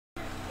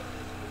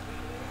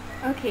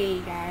Okay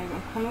guys,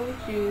 I'm coming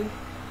with you.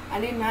 I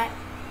did not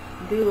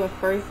do a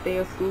first day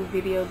of school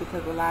video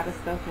because a lot of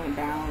stuff went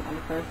down on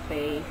the first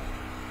day.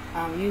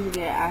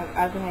 Usually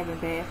I've been having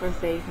bad first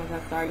days since I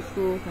started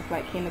school, since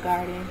like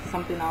kindergarten.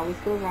 Something always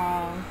go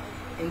wrong.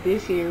 And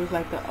this year was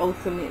like the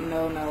ultimate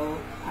no-no.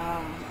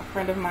 A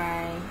friend of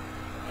mine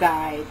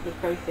died the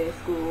first day of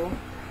school,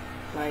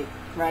 like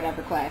right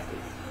after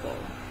classes. So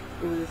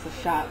it was just a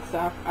shock.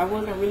 So I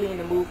wasn't really in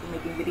the mood for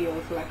making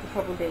videos for like a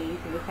couple days,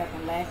 and this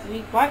happened last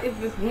week. Why is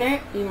this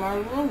net in my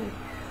room?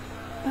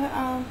 But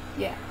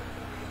yeah.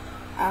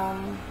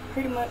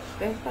 Pretty much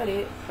that's about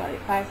it.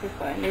 Started classes,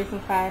 started nursing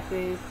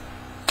classes,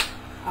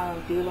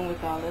 dealing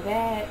with all of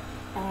that.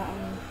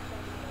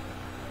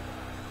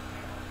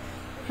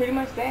 Pretty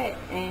much that.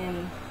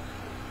 And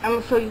I'm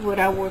gonna show you what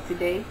I wore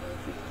today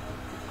to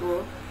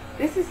school.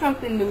 This is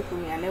something new for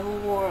me. I never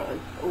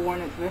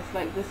worn a dress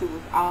like this. It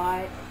was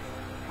odd.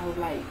 I was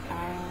like,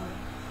 I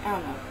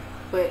don't know.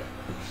 But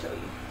let me show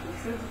you.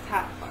 This is the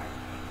top part,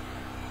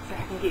 so I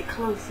can get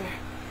closer.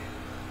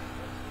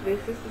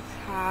 This is the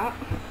top.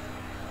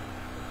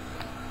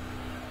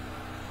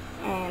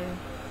 And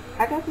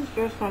I got this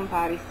dress from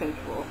Body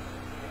Central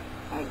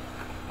like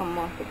a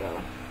month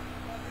ago.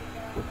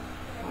 Hope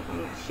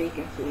I'm not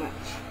shaking too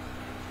much.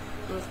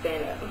 I'm gonna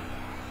stand up.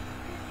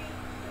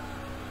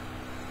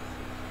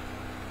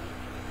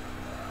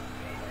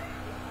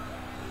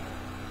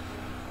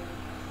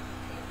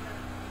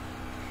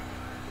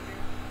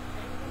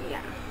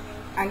 Yeah,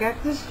 I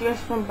got this dress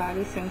from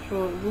Body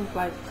Central. It was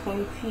like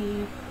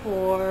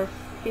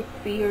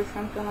 $24.50 or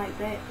something like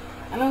that.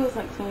 I know it was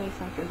like 20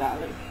 something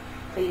dollars.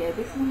 But yeah,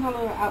 this is my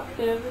little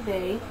outfit of the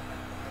day,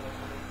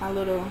 my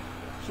little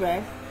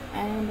dress,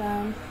 and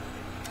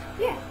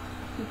yeah,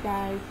 you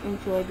guys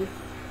enjoy this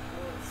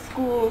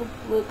school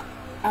look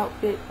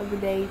outfit of the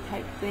day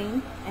type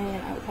thing,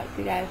 and I will talk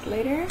to you guys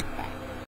later. Bye.